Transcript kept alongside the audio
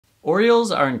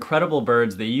Orioles are incredible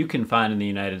birds that you can find in the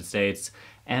United States,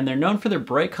 and they're known for their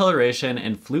bright coloration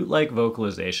and flute-like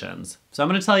vocalizations. So I'm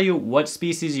going to tell you what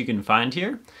species you can find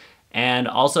here, and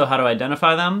also how to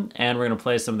identify them, and we're going to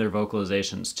play some of their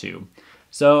vocalizations too.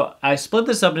 So I split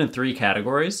this up into three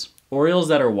categories. Orioles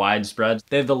that are widespread,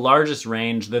 they have the largest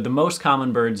range, they're the most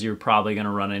common birds you're probably going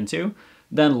to run into.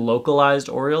 Then localized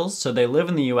Orioles, so they live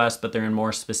in the US but they're in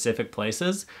more specific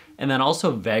places. And then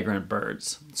also vagrant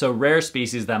birds, so rare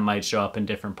species that might show up in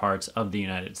different parts of the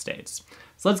United States.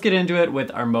 So let's get into it with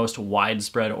our most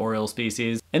widespread Oriole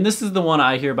species. And this is the one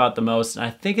I hear about the most, and I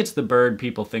think it's the bird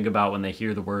people think about when they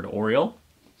hear the word Oriole.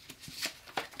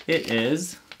 It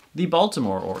is the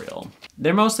Baltimore Oriole.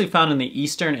 They're mostly found in the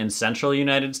eastern and central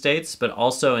United States, but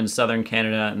also in southern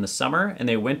Canada in the summer, and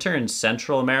they winter in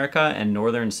Central America and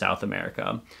northern South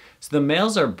America. So the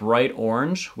males are bright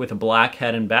orange with a black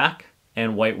head and back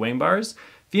and white wing bars.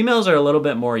 Females are a little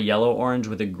bit more yellow-orange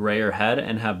with a grayer head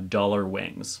and have duller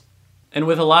wings. And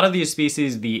with a lot of these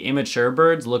species, the immature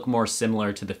birds look more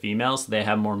similar to the females. So they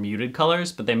have more muted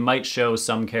colors, but they might show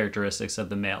some characteristics of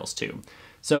the males too.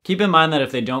 So keep in mind that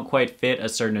if they don't quite fit a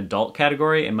certain adult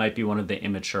category, it might be one of the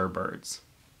immature birds.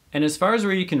 And as far as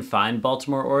where you can find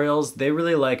Baltimore Orioles, they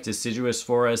really like deciduous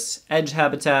forests, edge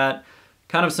habitat,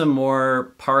 kind of some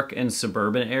more park and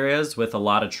suburban areas with a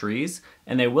lot of trees,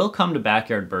 and they will come to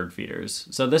backyard bird feeders.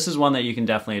 So this is one that you can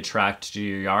definitely attract to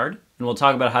your yard, and we'll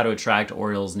talk about how to attract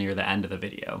Orioles near the end of the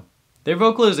video. Their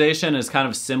vocalization is kind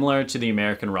of similar to the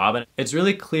American robin. It's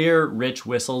really clear, rich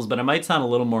whistles, but it might sound a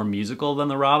little more musical than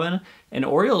the robin. And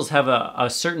Orioles have a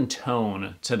certain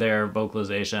tone to their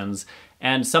vocalizations.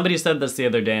 And somebody said this the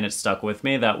other day and it stuck with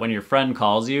me, that when your friend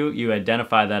calls you, you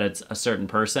identify that it's a certain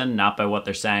person, not by what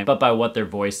they're saying, but by what their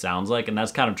voice sounds like. And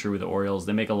that's kind of true with the Orioles.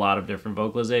 They make a lot of different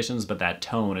vocalizations, but that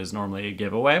tone is normally a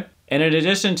giveaway. And in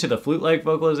addition to the flute-like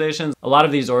vocalizations, a lot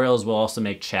of these Orioles will also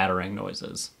make chattering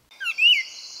noises.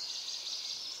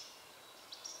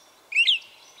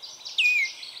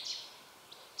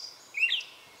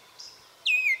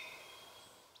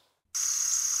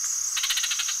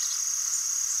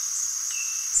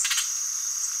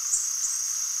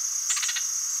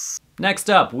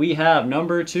 Next up, we have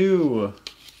number 2,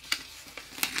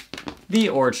 the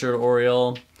Orchard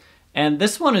Oriole. And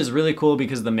this one is really cool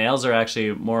because the males are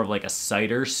actually more of like a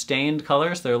cider stained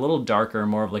color, so they're a little darker,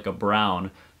 more of like a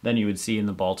brown than you would see in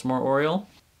the Baltimore Oriole.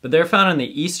 But they're found in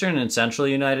the eastern and central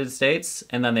United States,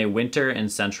 and then they winter in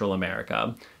Central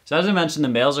America. So as I mentioned, the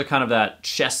males are kind of that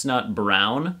chestnut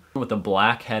brown with a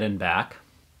black head and back.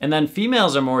 And then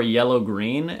females are more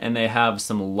yellow-green, and they have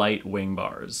some light wing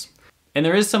bars. And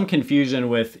there is some confusion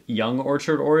with young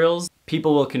Orchard Orioles.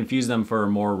 People will confuse them for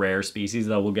more rare species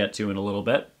that we'll get to in a little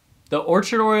bit. The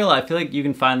Orchard Oriole, I feel like you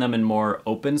can find them in more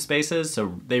open spaces,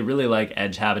 so they really like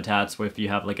edge habitats where if you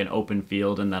have like an open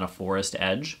field and then a forest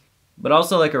edge. But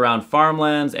also like around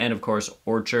farmlands and of course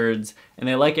orchards, and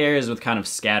they like areas with kind of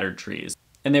scattered trees.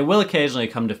 And they will occasionally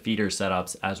come to feeder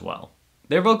setups as well.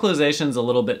 Their vocalization is a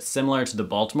little bit similar to the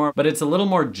Baltimore, but it's a little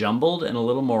more jumbled and a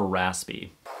little more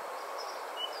raspy.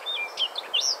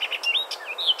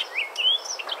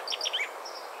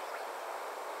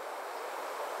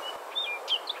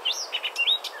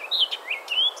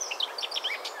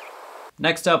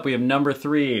 Next up, we have number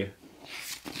 3,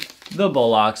 the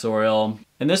Bullock Oriole.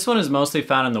 And this one is mostly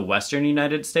found in the western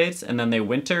United States, and then they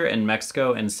winter in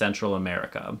Mexico and Central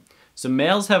America. So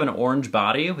males have an orange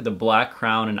body with a black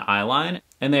crown and eyeline,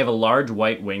 and they have a large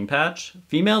white wing patch.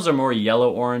 Females are more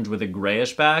yellow-orange with a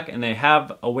grayish back, and they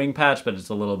have a wing patch, but it's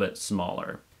a little bit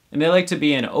smaller. And they like to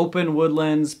be in open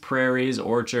woodlands, prairies,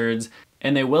 orchards,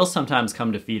 and they will sometimes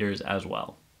come to feeders as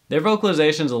well. Their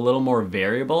vocalization is a little more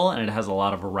variable, and it has a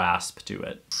lot of rasp to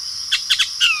it.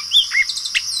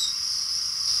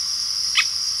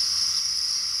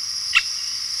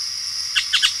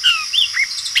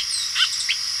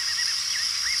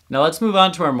 Now let's move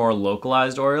on to our more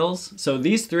localized Orioles. So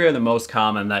these 3 are the most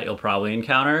common that you'll probably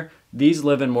encounter. These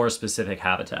live in more specific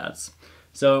habitats.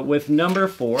 So with number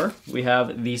 4, we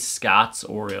have the Scott's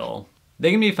Oriole. They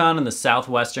can be found in the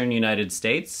southwestern United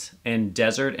States in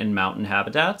desert and mountain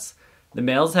habitats. The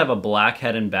males have a black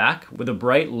head and back with a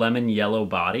bright lemon yellow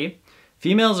body.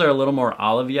 Females are a little more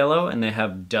olive yellow and they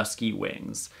have dusky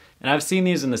wings. And I've seen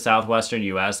these in the southwestern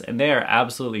US and they are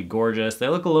absolutely gorgeous. They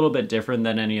look a little bit different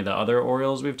than any of the other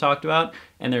Orioles we've talked about,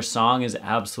 and their song is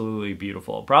absolutely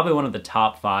beautiful. Probably one of the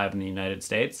top 5 in the United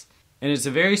States. And it's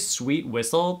a very sweet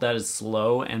whistle that is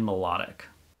slow and melodic.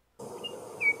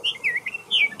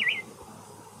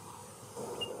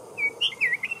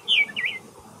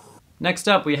 Next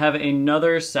up, we have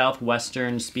another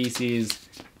southwestern species,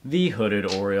 the Hooded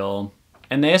Oriole.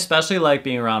 And they especially like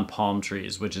being around palm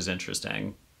trees, which is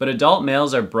interesting. But adult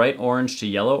males are bright orange to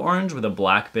yellow-orange with a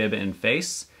black bib and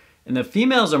face. And the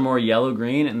females are more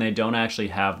yellow-green and they don't actually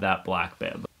have that black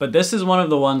bib. But this is one of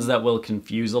the ones that will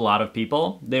confuse a lot of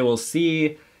people. They will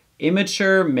see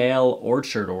immature male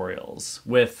orchard orioles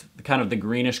with kind of the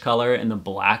greenish color and the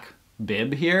black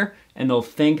bib here, and they'll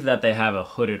think that they have a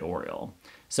hooded oriole.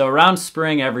 So around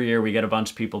spring every year we get a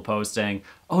bunch of people posting,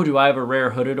 oh, do I have a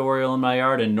rare hooded oriole in my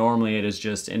yard? And normally it is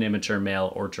just an immature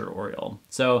male orchard oriole.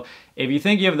 So if you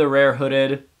think you have the rare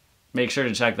hooded, make sure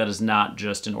to check that it's not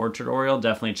just an orchard oriole.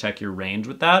 Definitely check your range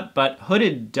with that. But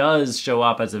hooded does show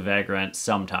up as a vagrant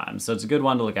sometimes, so it's a good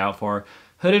one to look out for.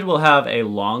 Hooded will have a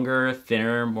longer,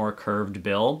 thinner, more curved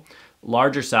bill,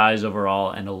 larger size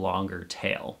overall, and a longer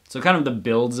tail. So kind of the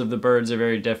builds of the birds are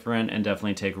very different and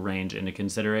definitely take range into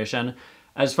consideration.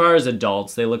 As far as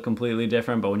adults, they look completely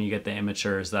different, but when you get the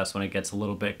immatures, that's when it gets a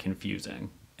little bit confusing.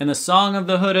 And the song of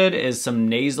the hooded is some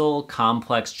nasal,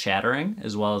 complex chattering,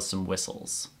 as well as some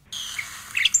whistles.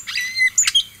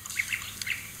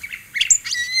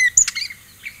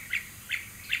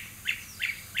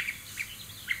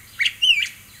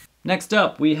 Next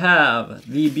up, we have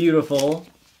the beautiful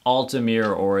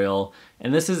Altamira Oriole,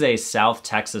 and this is a South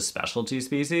Texas specialty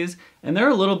species, and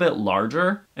they're a little bit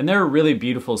larger, and they're a really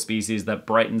beautiful species that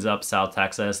brightens up South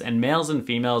Texas, and males and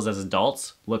females as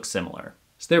adults look similar.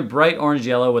 So they're bright orange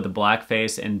yellow with a black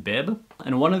face and bib,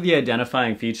 and one of the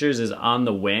identifying features is on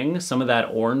the wing, some of that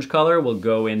orange color will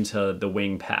go into the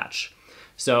wing patch.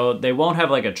 So they won't have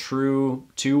like a true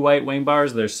 2 white wing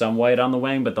bars. There's some white on the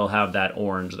wing, but they'll have that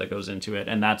orange that goes into it.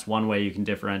 And that's one way you can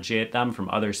differentiate them from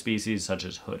other species such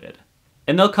as hooded.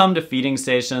 And they'll come to feeding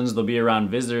stations. They'll be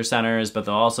around visitor centers, but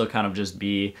they'll also kind of just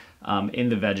be in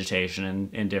the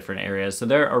vegetation in different areas. So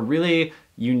they're a really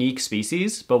unique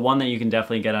species, but one that you can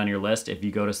definitely get on your list if you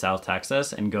go to South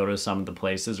Texas and go to some of the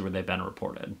places where they've been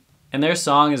reported. And their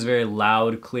song is very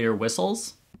loud, clear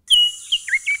whistles.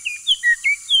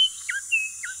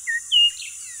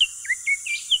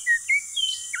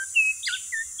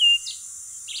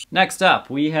 Next up,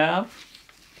 we have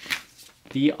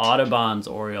the Audubon's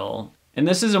Oriole. And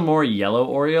this is a more yellow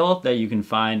Oriole that you can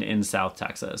find in South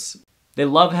Texas. They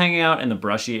love hanging out in the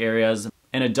brushy areas,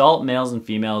 and adult males and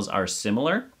females are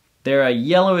similar. They're a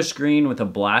yellowish green with a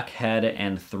black head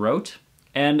and throat.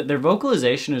 And their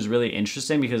vocalization is really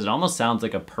interesting because it almost sounds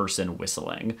like a person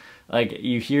whistling. Like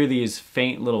you hear these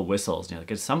faint little whistles, and you're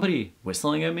like, is somebody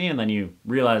whistling at me? And then you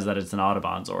realize that it's an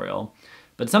Audubon's Oriole.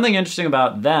 But something interesting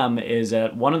about them is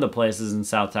at one of the places in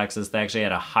South Texas, they actually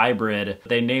had a hybrid.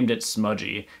 They named it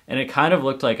Smudgy, and it kind of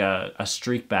looked like a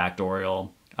streak-backed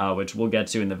Oriole, which we'll get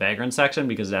to in the Vagrant section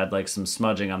because it had like some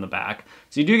smudging on the back.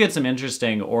 So you do get some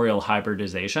interesting Oriole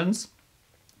hybridizations.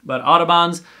 But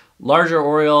Audubon's, larger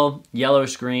Oriole,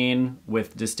 yellowish green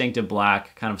with distinctive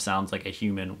black, kind of sounds like a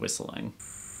human whistling.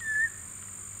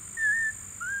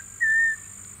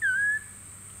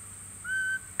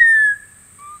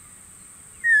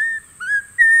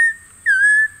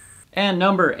 And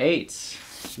number 8,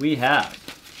 we have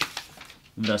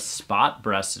the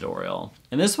spot-breasted Oriole.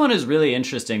 And this one is really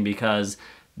interesting because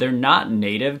they're not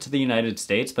native to the United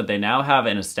States, but they now have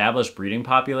an established breeding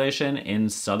population in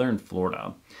southern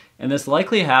Florida. And this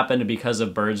likely happened because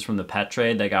of birds from the pet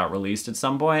trade that got released at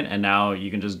some point, and now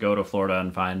you can just go to Florida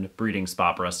and find breeding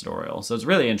spot-breasted Oriole. So it's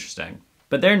really interesting.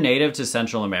 But they're native to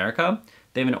Central America.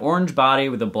 They have an orange body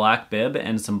with a black bib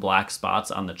and some black spots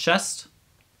on the chest.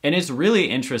 And it's really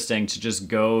interesting to just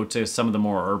go to some of the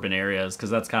more urban areas because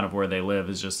that's kind of where they live,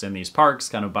 is just in these parks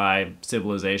kind of by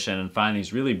civilization, and find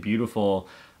these really beautiful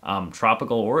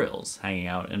tropical orioles hanging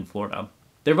out in Florida.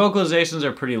 Their vocalizations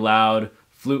are pretty loud,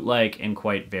 flute-like, and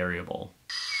quite variable.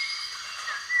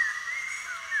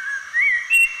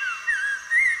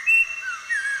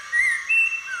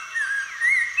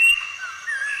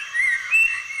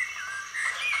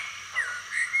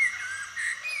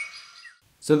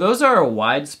 So those are a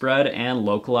widespread and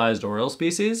localized Oriole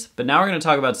species, but now we're going to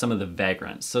talk about some of the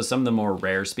vagrants, so some of the more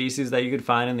rare species that you could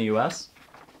find in the US.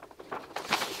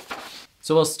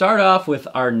 So we'll start off with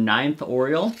our 9th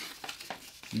Oriole,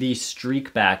 the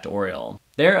streak-backed Oriole.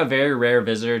 They're a very rare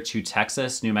visitor to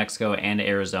Texas, New Mexico, and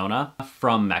Arizona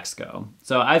from Mexico.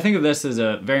 So I think of this as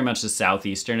very much a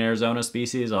southeastern Arizona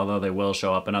species, although they will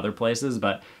show up in other places,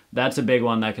 but that's a big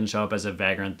one that can show up as a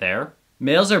vagrant there.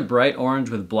 Males are bright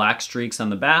orange with black streaks on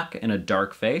the back and a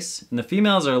dark face, and the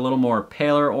females are a little more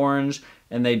paler orange,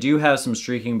 and they do have some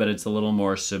streaking, but it's a little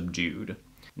more subdued.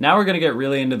 Now we're going to get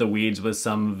really into the weeds with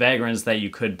some vagrants that you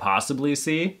could possibly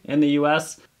see in the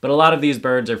US, but a lot of these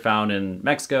birds are found in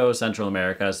Mexico, Central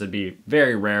America, so it'd be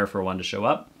very rare for one to show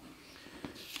up.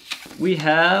 We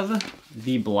have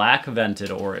the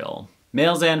black-vented oriole.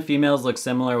 Males and females look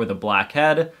similar with a black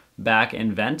head, back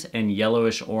and vent, and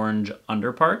yellowish-orange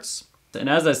underparts. And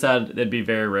as I said, it'd be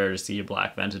very rare to see a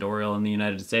black-vented oriole in the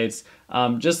United States.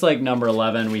 Just like number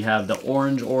 11, we have the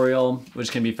orange oriole,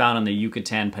 which can be found on the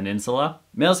Yucatan Peninsula.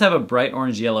 Males have a bright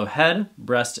orange-yellow head,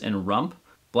 breast, and rump,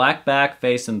 black back,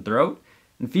 face, and throat,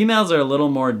 and females are a little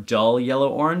more dull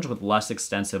yellow-orange with less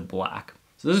extensive black.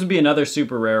 So this would be another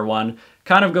super rare one.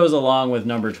 Kind of goes along with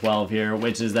number 12 here,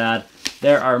 which is that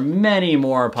there are many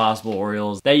more possible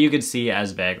orioles that you could see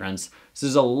as vagrants. So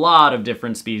there's a lot of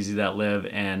different species that live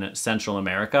in Central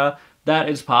America that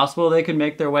it's possible they could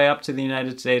make their way up to the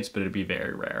United States, but it'd be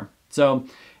very rare. So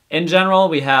in general,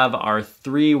 we have our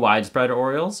 3 widespread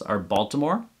orioles, our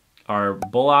Baltimore, our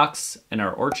Bullocks, and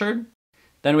our Orchard.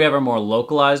 Then we have our more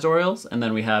localized orioles, and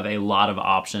then we have a lot of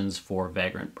options for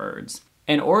vagrant birds.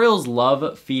 And orioles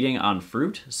love feeding on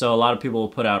fruit, so a lot of people will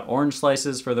put out orange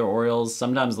slices for their orioles.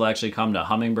 Sometimes they'll actually come to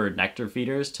hummingbird nectar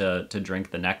feeders to drink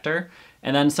the nectar.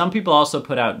 And then some people also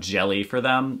put out jelly for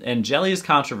them, and jelly is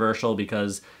controversial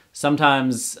because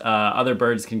sometimes other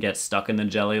birds can get stuck in the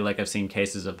jelly. Like I've seen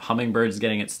cases of hummingbirds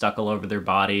getting it stuck all over their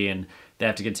body, and they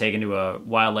have to get taken to a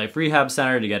wildlife rehab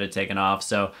center to get it taken off.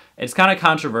 So it's kind of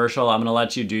controversial. I'm gonna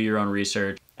let you do your own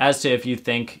research as to if you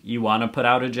think you wanna put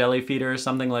out a jelly feeder or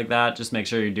something like that. Just make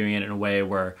sure you're doing it in a way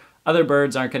where other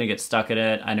birds aren't gonna get stuck in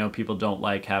it. I know people don't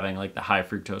like having like the high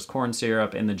fructose corn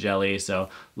syrup in the jelly, so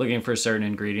looking for certain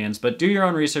ingredients, but do your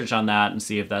own research on that and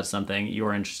see if that's something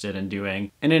you're interested in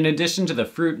doing. And in addition to the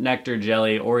fruit nectar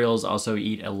jelly, orioles also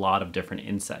eat a lot of different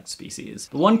insect species.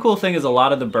 The one cool thing is a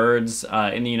lot of the birds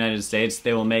in the United States,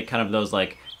 they will make kind of those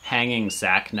like hanging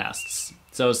sack nests.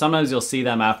 So sometimes you'll see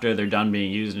them after they're done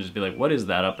being used and just be like, what is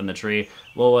that up in the tree?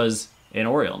 Well, it was an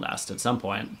oriole nest at some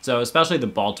point. So especially the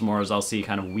Baltimores, I'll see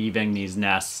kind of weaving these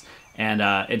nests, and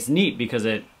it's neat because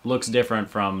it looks different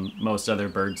from most other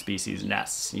bird species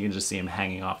nests. You can just see them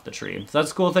hanging off the tree. So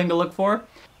that's a cool thing to look for.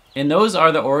 And those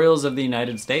are the orioles of the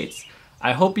United States.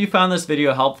 I hope you found this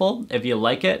video helpful. If you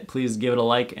like it, please give it a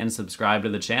like and subscribe to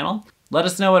the channel. Let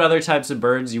us know what other types of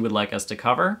birds you would like us to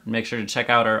cover. Make sure to check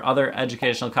out our other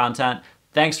educational content.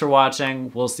 Thanks for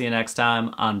watching. We'll see you next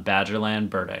time on Badgerland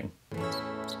Birding.